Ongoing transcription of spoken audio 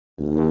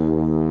Well,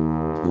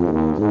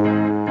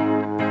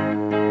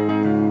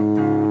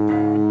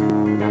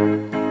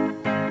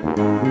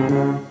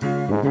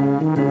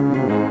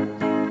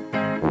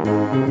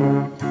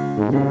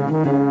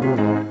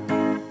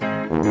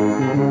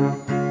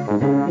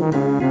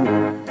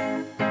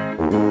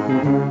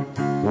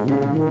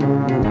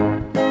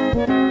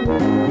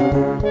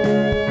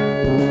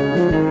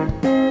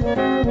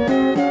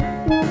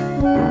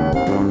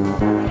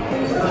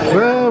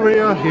 we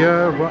are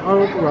here,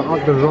 we're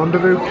at the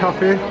Rendezvous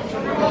Cafe.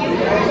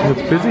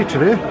 It's busy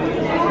today.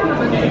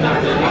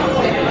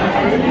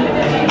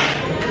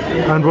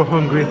 And we're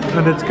hungry,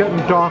 and it's getting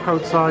dark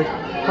outside.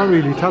 Can't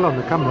really tell on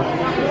the camera,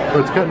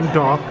 but it's getting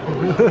dark.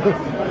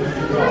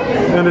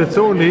 And it's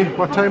only,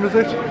 what time is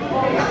it?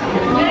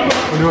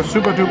 On your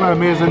super duper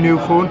amazing new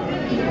phone.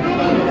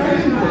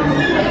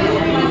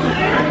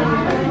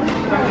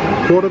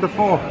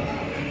 3:45.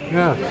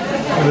 Yeah,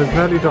 and it's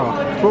nearly dark.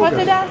 Focus. What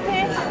did I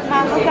say? I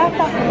got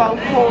back about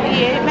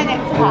 48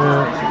 minutes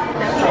past.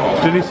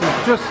 Denise is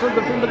just at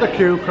the front of the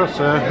queue across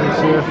there.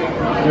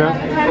 Yeah.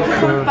 Time to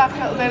come back a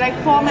little bit, like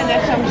 4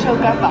 minutes and she'll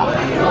get back.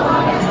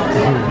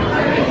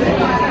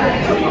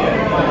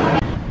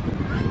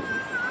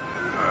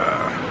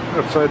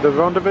 Outside the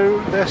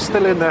Rendezvous, they're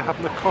still in there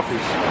having the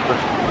coffees. But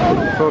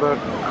I thought I'd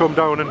come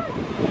down and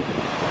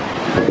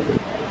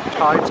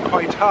tide's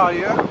quite high,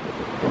 yeah?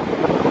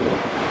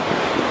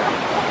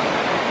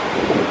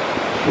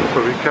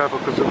 But be careful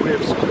because the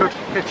waves could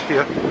hit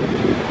here.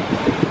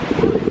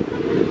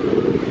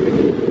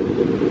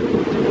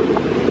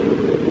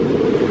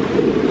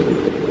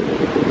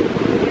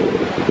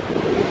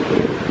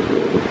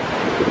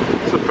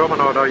 It's a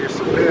promenade I used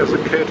to play as a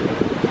kid.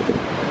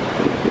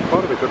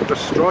 Part of it got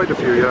destroyed a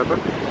few years back.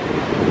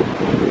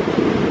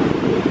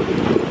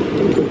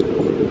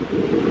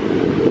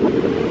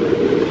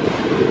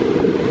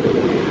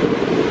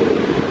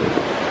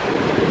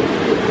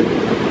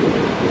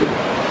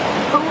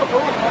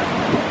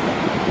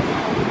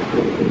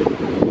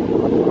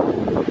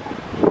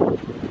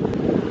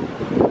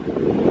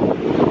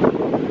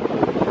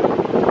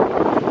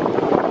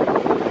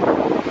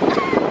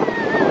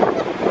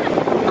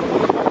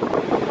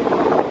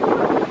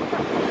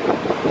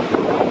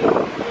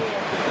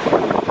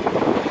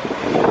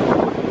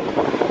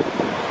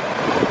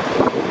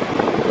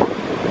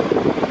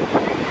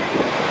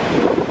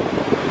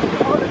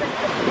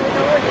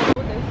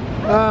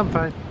 I'm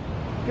fine.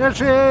 Here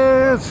she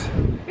is!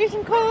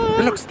 Reason cold.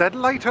 It looks dead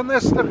light on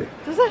this, doesn't it?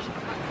 Does it?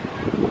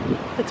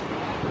 It's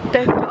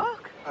dead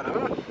dark. I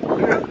know.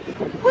 Yeah.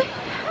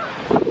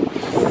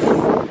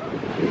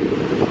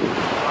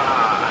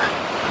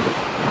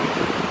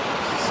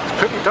 It's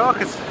pretty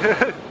dark. It's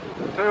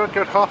tell you what,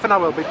 give it half an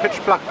hour, it'll be pitch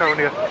black down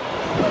here.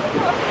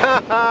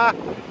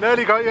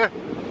 Nearly got you.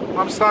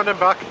 I'm standing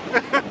back.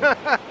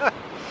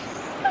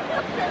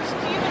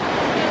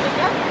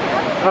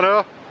 I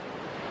know.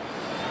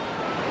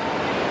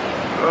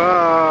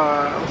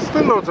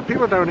 Still loads of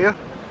people down here.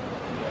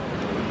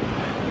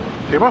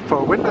 Came up for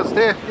a winter's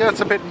day. Yeah,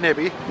 it's a bit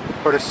nibby,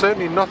 but it's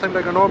certainly nothing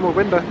like a normal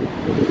winter.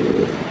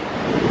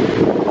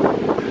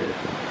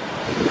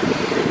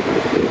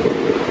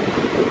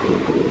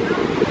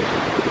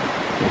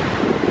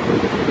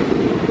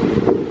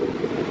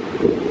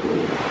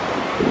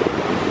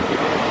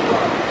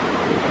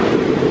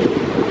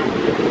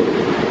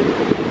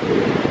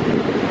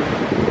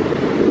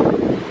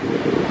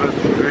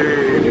 That's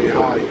really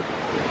high.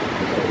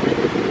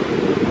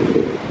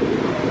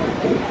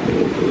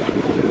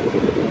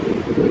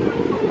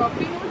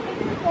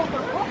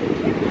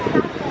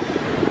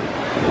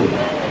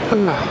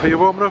 Are you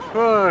warm enough?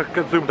 Oh,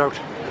 get zoomed out.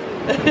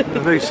 And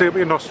then you see it with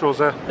your nostrils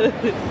there.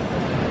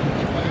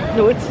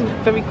 No, it's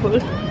very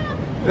cold.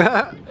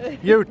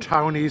 You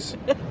townies,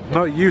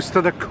 not used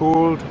to the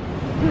cold.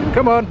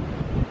 Come on.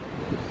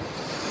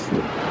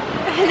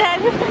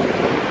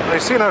 I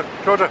see now,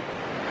 Georgia,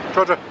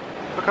 look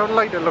how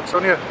light it looks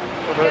on you.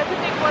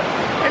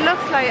 It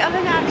looks like, I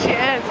think it actually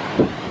is.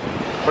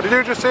 What did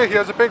you just say?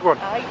 Here's a big one.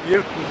 Aye.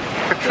 You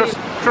can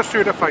trust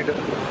you to find it.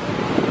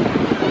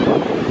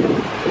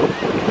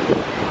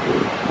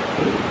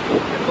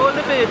 All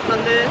the birds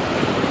on there.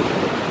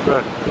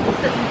 Right.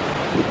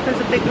 There's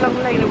a big long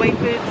line of white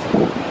birds.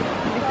 Can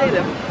you see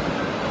them?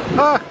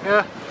 Ah,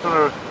 yeah. I don't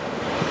know.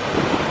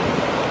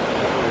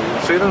 You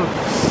can see them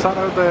sat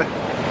out there.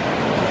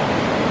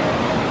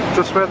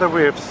 Just where the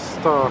waves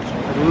start.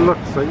 It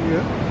looks like,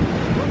 yeah.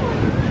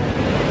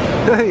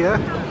 Yeah.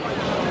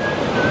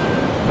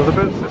 Well, the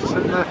birds are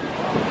sitting there.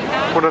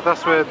 Wonder if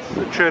that's where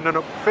it's churning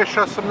up fish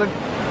or something.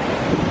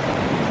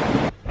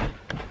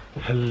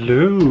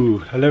 Hello,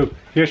 hello.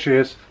 Here she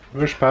is.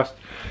 Rush past.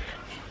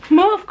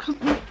 Move.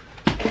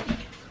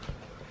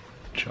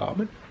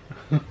 Charming.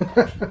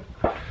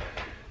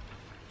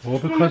 All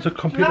because the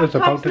computer's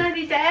about to...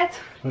 nearly dead.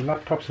 The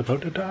laptop's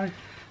about to die.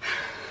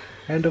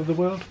 End of the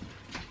world.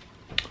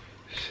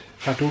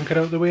 If I don't get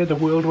out of the way, the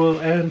world will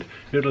end.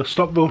 It'll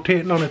stop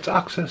rotating on its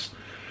axis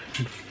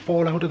and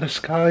fall out of the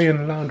sky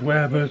and land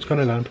wherever it's going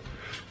to land.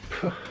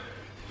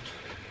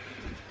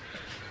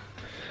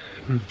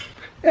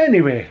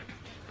 Anyway,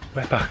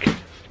 we're back.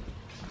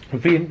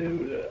 We've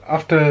been,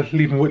 after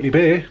leaving Whitley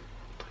Bay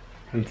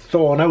and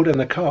thawing out in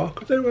the car,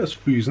 because it was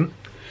freezing.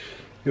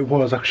 It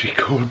was actually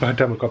cold by the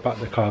time I got back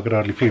in the car, I could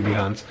hardly feel my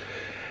hands.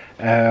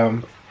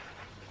 I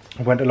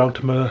went along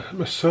to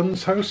my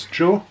son's house,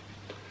 Joe,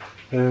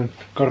 and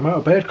got him out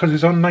of bed because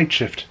he's on night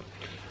shift.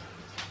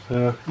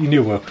 He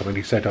knew we were coming,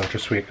 he said, "I'll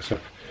just wake us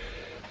up."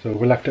 So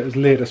we left it as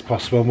late as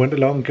possible and went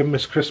along, gave him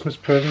his Christmas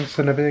presents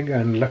and everything,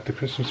 and left the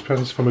Christmas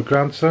presents for my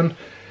grandson.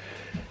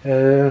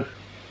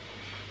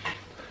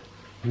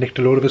 Nicked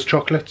a load of his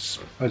chocolates,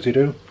 as you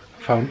do.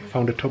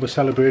 Found a tub of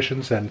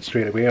Celebrations, and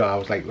straight away I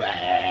was like,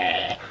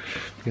 "Wah!"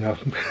 You know,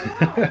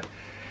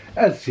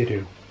 as you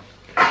do.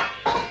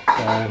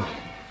 And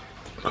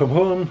come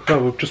home,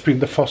 well, we've just been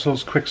to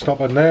Fossils, quick stop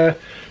on there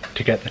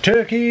to get the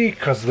turkey,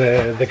 because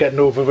they're getting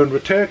overrun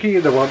with turkey,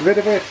 they want rid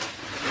of it.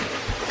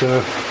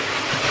 So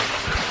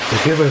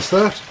they give us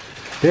that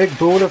big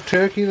bowl of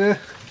turkey there.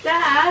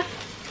 Dad!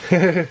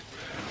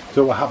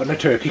 So we're having a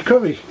turkey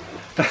curry.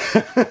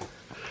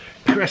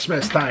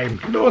 Christmas time,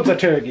 loads of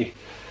turkey.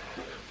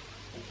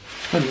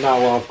 And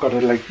now I've got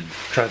to like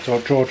try to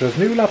sort Georgia's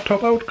new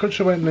laptop out because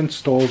she went and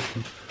installed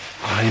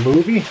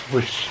iMovie,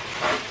 which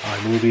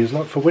iMovie is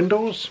not for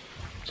Windows.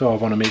 So I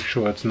want to make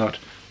sure it's not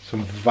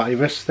some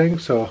virus thing.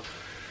 So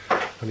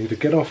I need to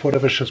get off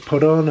whatever she's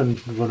put on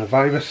and run a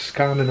virus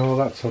scan and all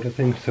that sort of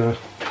thing. So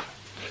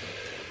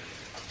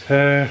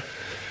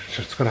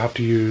just going to have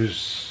to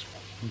use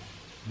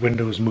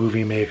Windows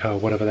Movie Maker,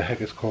 whatever the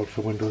heck it's called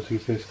for Windows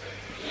these days,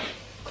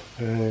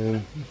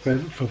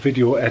 for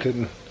video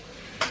editing.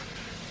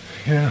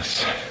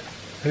 Yes.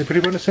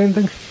 Anybody want to say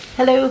anything?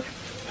 Hello.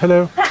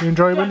 Hello. You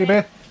enjoy Whitley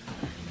Bay?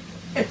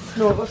 It's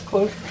Nova's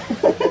cold.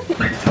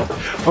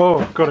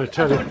 Oh, gotta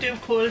tell you. Don't do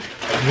cold.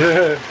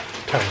 Yeah,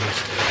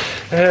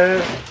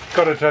 tiny.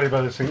 Gotta tell you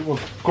about this thing. We're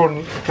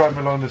going driving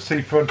along the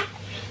seafront.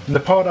 And the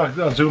part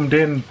I zoomed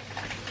in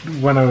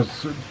when I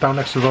was down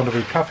next to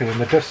Rendezvous Cafe in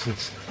the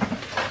distance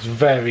was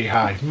very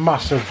high.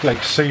 Massive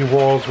like sea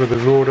walls with the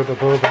road up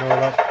above and all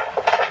that.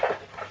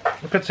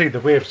 You could see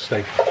the waves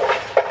like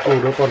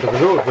going up onto the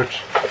road,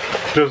 which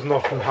does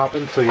not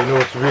happen, so you know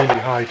it's really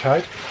high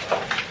tide.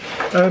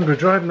 And we're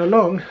driving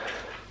along.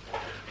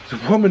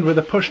 There's a woman with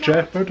a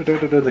pushchair.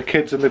 The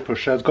kids in the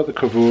pushchair's got the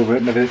cover over it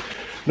and everything.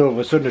 And all of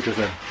a sudden it just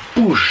went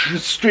boosh,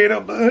 straight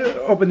up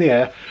in the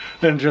air,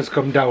 and just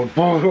come down.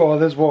 Oh,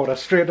 there's water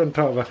straight on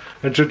top of her,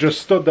 and she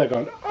just stood there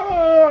going,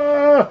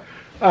 ah,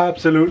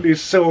 absolutely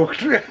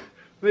soaked.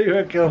 They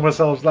were killing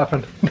themselves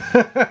laughing.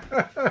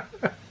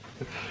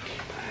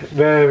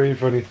 Very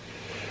funny.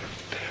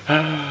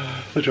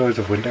 The joys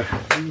of winter.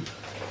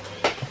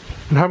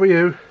 And how are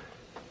you?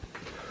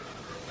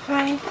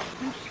 Fine.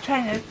 I'm just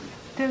trying to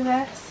do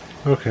this.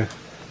 Okay.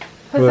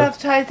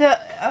 Because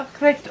I've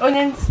clicked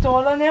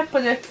uninstall on it,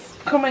 but it's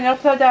coming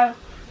up that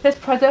this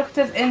product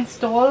is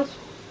installed,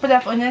 but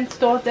I've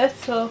uninstalled this,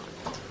 so...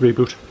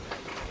 Reboot.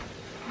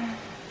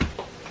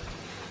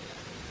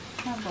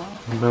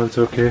 No, it's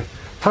okay.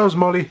 How's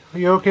Molly? Are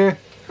you okay?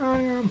 Oh,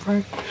 yeah, I'm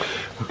fine.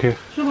 Okay.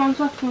 She wants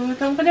her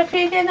food. I'm going to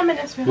feed her in a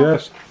minute,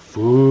 sweetheart. Yes.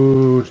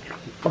 Food.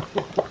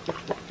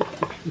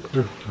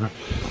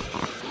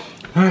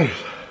 Right.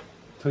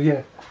 So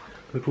yeah,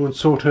 we'll go and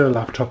sort her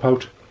laptop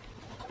out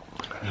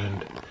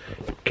and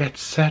get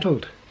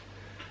settled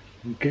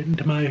and get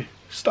into my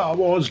Star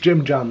Wars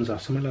gym jams or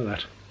something like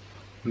that.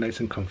 Nice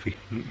and comfy.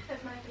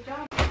 That's my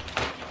pyjama.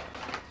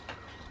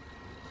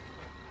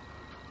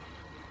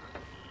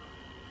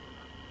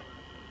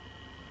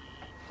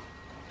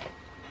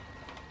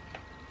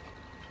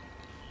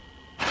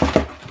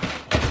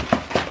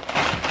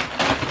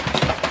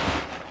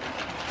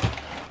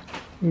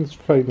 He's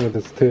fighting with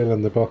his tail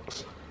in the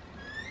box.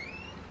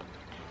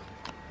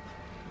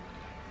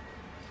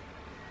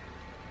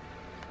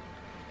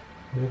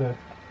 You there?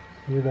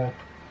 You there?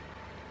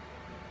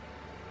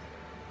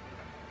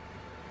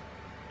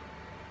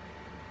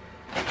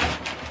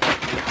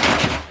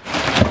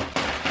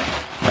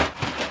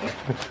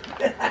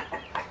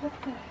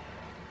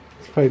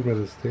 He's fighting with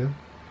his tail.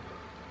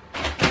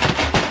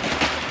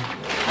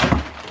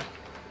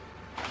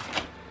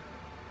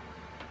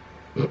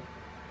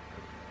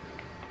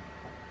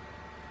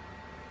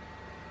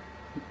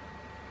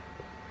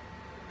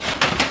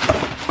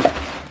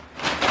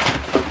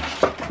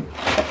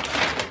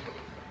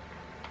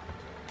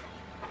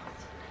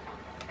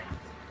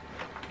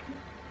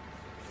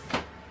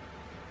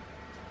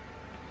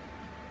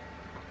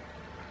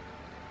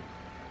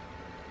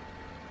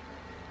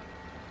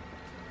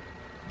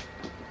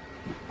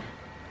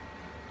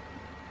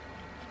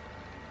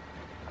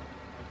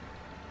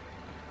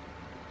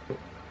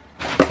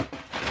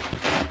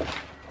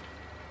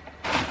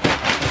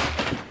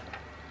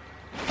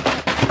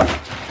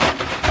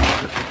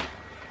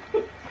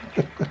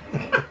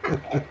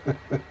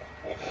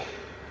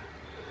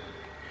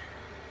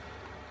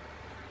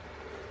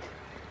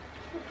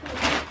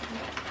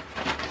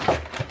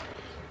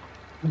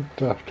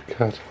 Daft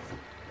cat.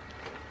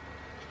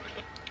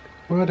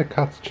 Why do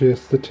cats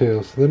chase the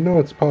tail? So they know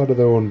it's part of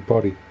their own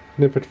body.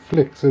 And if it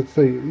flicks, it's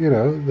the, you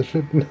know, they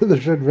should they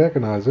should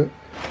recognise it.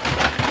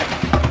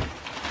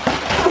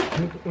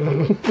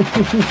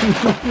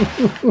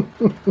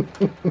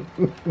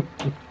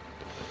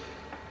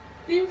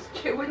 He was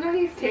chewing on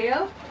his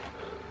tail.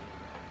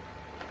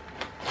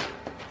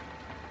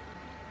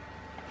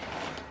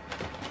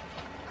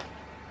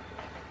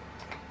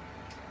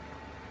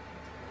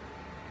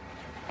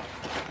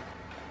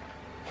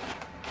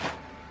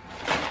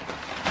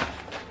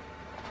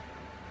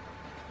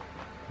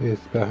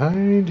 It's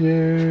behind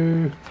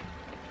you.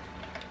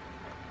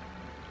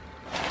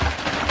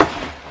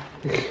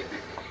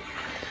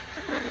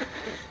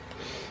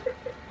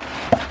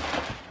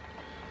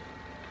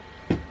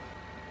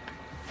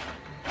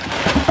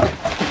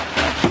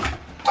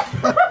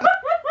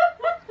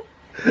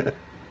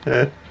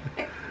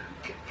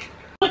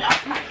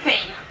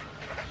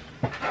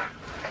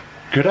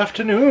 Good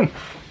afternoon.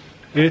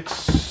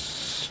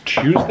 It's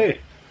Tuesday.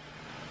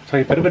 So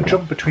a bit of a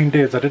jump between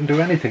days. I didn't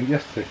do anything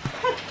yesterday.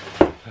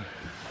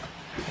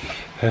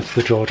 There's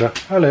the Georgia.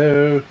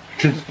 Hello.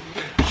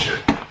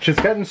 She's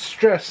getting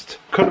stressed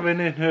colouring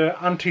in her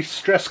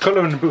anti-stress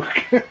colouring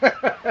book. Yeah,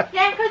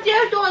 because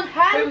you don't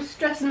have. Who's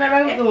stressing her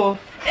out though?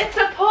 It's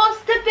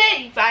supposed to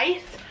be,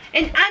 right?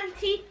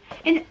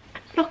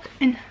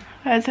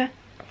 Where is it?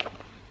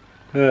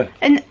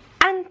 An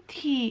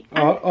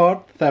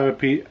Art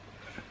therapy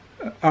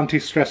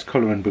anti-stress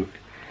colouring book.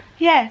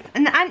 Yes,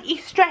 an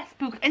anti-stress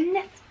book, and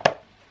this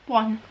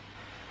one.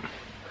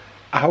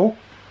 Ow.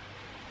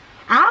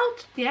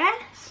 Out,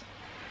 yes.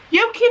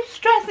 You keep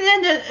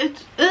stressing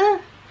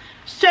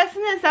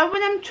stressing us out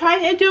when I'm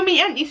trying to do my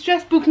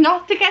anti-stress book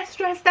not to get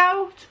stressed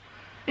out.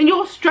 And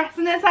you're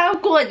stressing us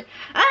out going,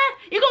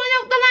 you're going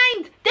out the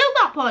lines, do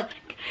that one,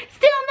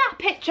 stay on that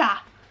picture.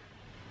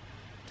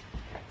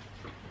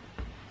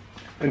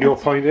 And your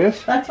point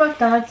is? That's what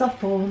dads are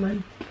for,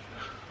 man.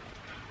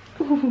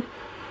 Ooh.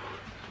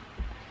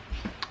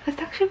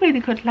 That's actually really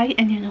good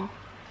lighting, you know.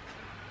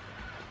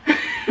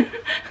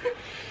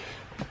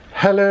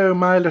 Hello,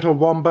 my little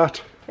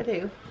wombat.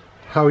 Hello.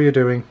 How are you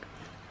doing?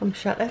 I'm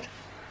shattered.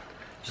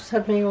 Just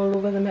had me all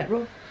over the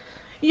metro.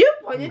 You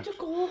wanted to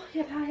go,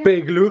 you liar.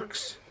 Big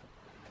looks.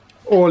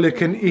 All you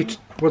can eat.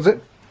 Was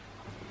it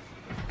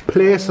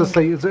places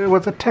like,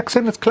 was it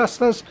Texan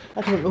clusters?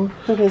 I don't know.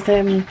 There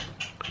was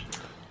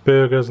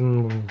Burgers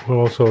and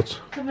all sorts.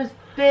 There was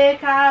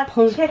burgers,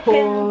 Pulled chicken,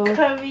 pork,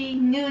 curry,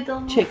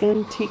 noodles.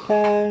 chicken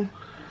tikka,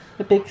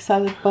 a big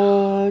salad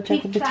bar,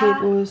 jacket Pizza.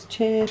 potatoes,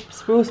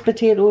 chips, roast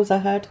potatoes I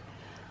had,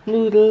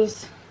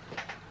 noodles,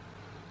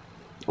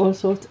 all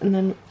sorts, and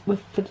then we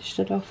finished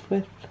it off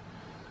with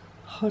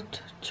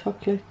hot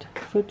chocolate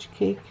fudge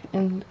cake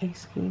and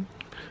ice cream.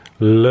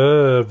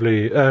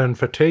 Lovely. And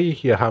for tea,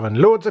 you're having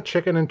loads of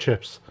chicken and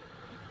chips.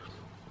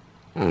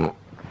 I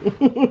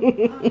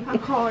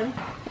can't.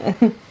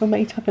 We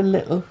might have a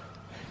little,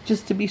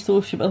 just to be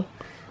sociable.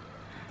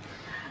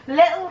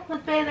 Little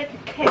would be like a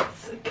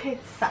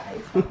kid's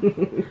size.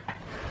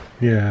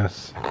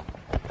 Yes.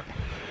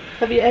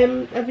 Have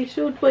you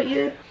showed what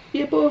you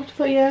bought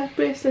for your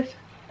bracelet?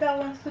 That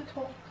was the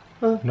talk.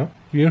 No?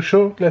 You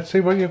sure? Let's see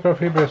what you've got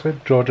for your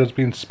bracelet. Georgia's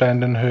been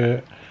spending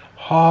her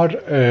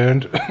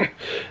hard-earned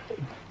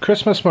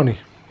Christmas money.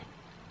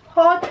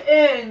 Hard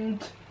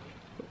earned.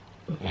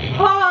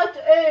 Hard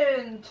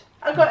earned.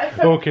 I got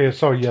Okay,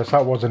 sorry, yes,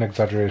 that was an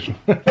exaggeration.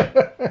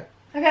 I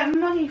got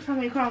money from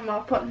my grandma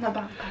put in the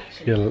bank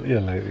actually.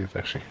 You'll like these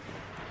actually.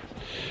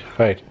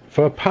 Right,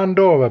 for a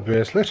Pandora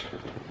bracelet,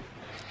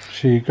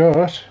 she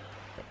got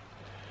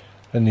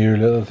a new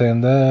little thing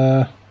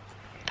there.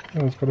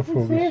 Oh, it's got a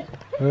focus.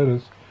 There it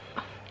is.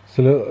 It's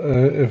a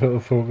little, if it'll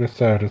focus,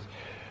 there it is.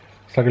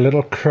 It's like a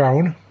little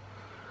crown.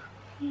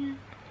 Yeah.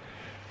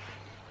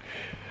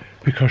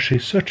 Because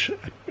she's such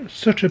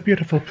a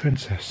beautiful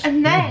princess.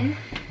 And then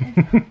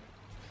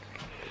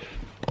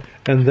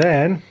And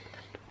then,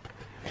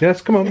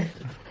 yes, come on.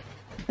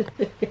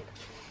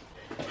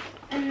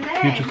 and You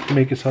then just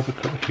make yourself a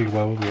cup of tea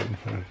while we're waiting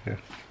for it. Yeah.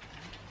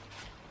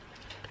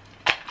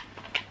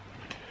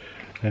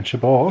 Then she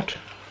bought.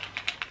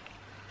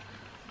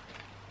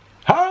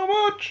 How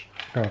much?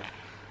 Oh,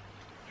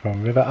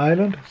 from River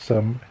Island,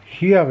 some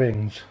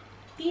earrings.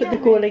 But they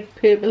go like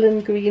purple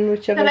and green,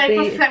 whichever they like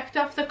way. reflect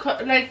off the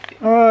cut like.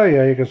 Oh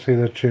yeah, you can see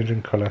the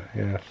changing colour.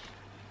 Yes.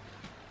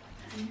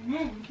 And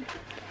then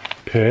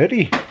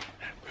Pretty,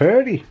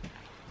 pretty.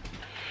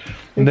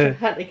 And The- I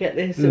had to get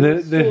this.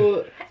 the-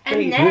 So and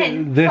right.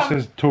 then This from,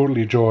 is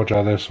totally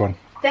Georgia. This one.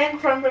 then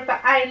from River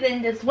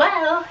Island as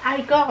well,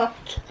 I got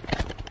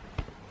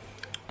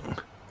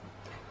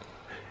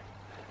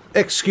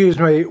Excuse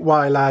me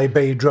while I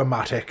be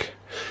dramatic.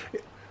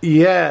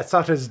 Yes,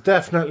 that is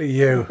definitely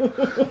you.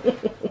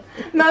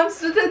 Mum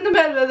stood in the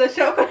middle of the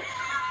shop.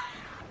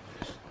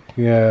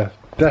 Yeah,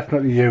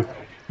 definitely you.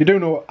 You do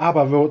know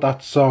ABBA wrote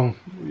that song,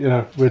 you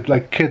know, with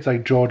like kids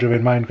like Georgia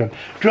in mind going,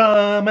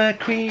 Drama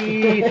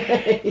Queen,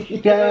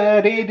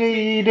 da dee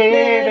dee dee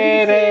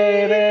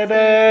dee dee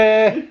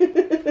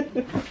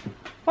dee.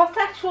 What's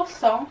the actual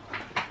song?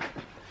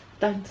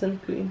 Dancing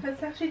Queen.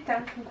 It's actually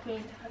Dancing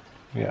Queen. Dad.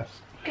 Yes.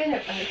 Get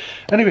it right.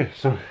 Anyway,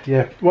 so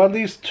yeah, while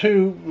these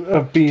two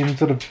have been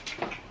sort of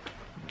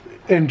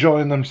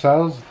enjoying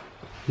themselves,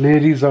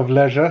 ladies of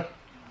leisure.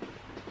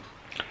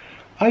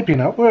 I've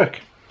been at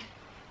work.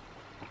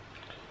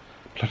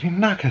 Bloody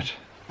knackered.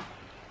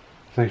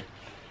 Like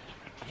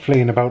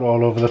fleeing about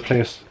all over the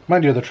place.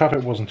 Mind you, the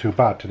traffic wasn't too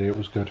bad today, it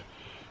was good.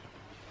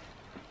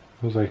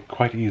 It was like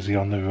quite easy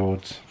on the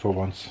roads for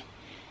once.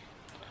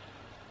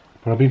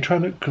 But I've been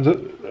trying to, because I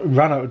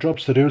ran out of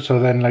jobs to do, so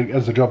then like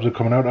as the jobs were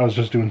coming out I was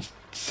just doing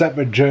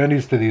separate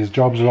journeys to these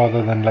jobs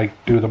rather than like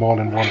do them all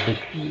in one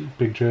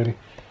big journey.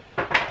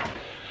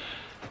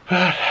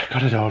 But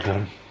got it all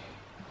done.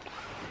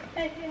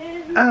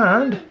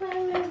 And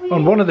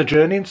on one of the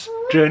journeys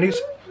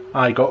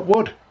I got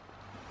wood.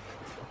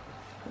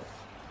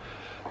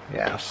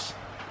 Yes,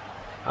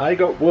 I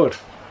got wood.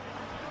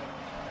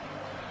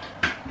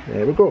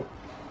 There we go.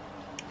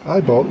 I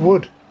bought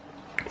wood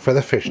for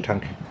the fish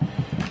tank.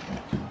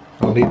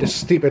 I'll need to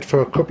steep it for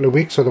a couple of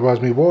weeks,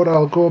 otherwise my water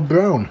will go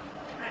brown.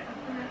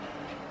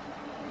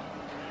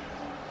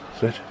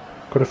 That's it.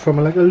 Got it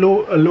from like a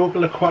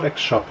local aquatics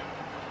shop.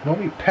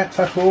 Normally Pets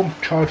at Home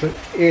charge like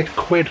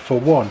 £8 for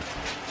one.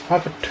 I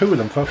had 2 of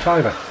them for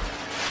 £5.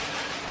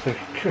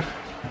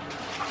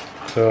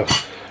 So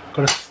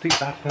got to steep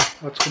that now.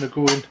 That's going to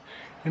go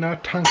in our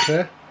tank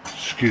there.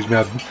 Excuse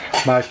me,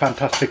 my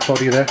fantastic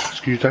body there.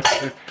 Excuse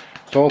that.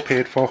 It's all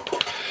paid for.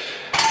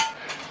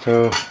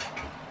 So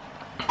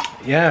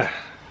yeah,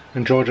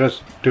 and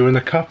Georgia's doing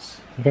the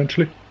cuts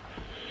eventually.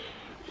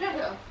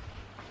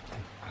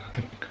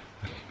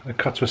 The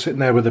cats were sitting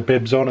there with the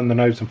bibs on and the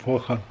knives and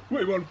forks on.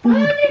 We want food.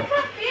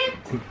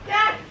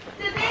 Dad,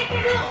 do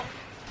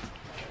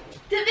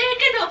they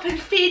get up and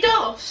feed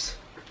us?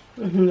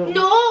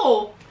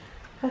 No.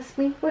 Ask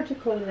me, what do you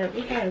call it?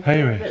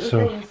 Anyway,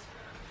 so things.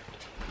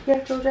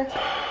 Yeah, Georgia.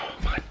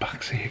 my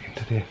back's aching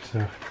today, so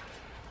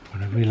I'm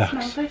gonna relax.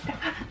 Smells like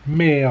that.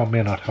 May or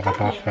may not have a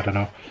bath, I don't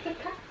know.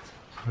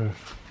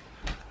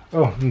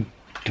 Oh, and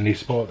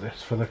Denise bought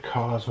this for the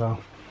car as well.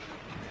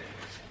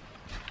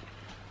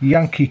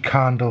 Yankee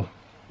Candle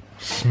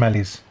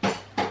smellies.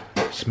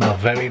 Smell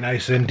very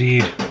nice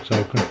indeed. So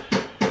a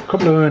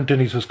couple of them in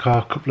Denise's car,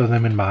 a couple of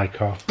them in my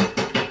car.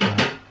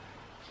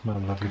 Smell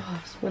lovely.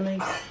 Oh, smell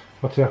nice.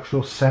 What's the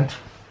actual scent?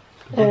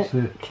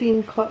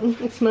 Clean cotton.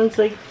 It smells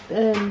like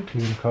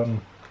clean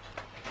cotton.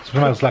 It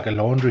smells like a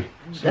laundry.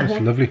 It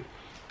smells lovely.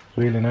 It's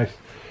really nice.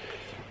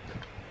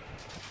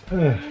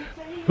 But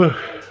what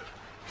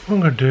I'm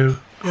going to do,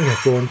 I'm going to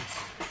get going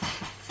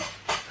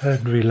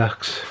and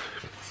relax.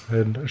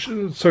 And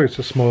sorry, it's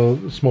a small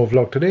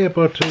vlog today,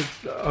 but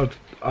I'll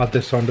add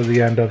this onto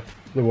the end of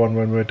the one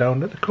when we're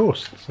down at the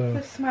coast. So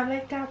Does it smell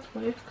like Dad's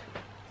work?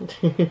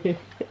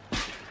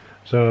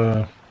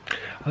 So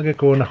I'll get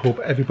going. I hope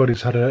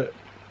everybody's had a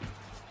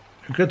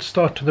good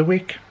start to the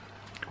week,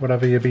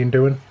 whatever you've been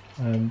doing,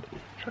 and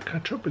I'll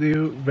catch up with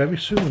you very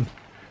soon.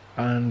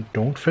 And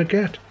don't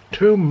forget,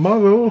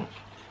 tomorrow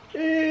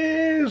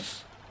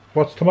is...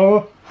 what's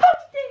tomorrow?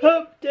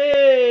 Hump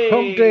day!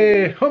 Hump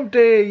day! Hump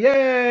day!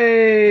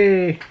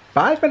 Yay!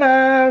 Bye for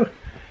now!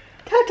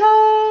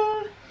 Ta-ta!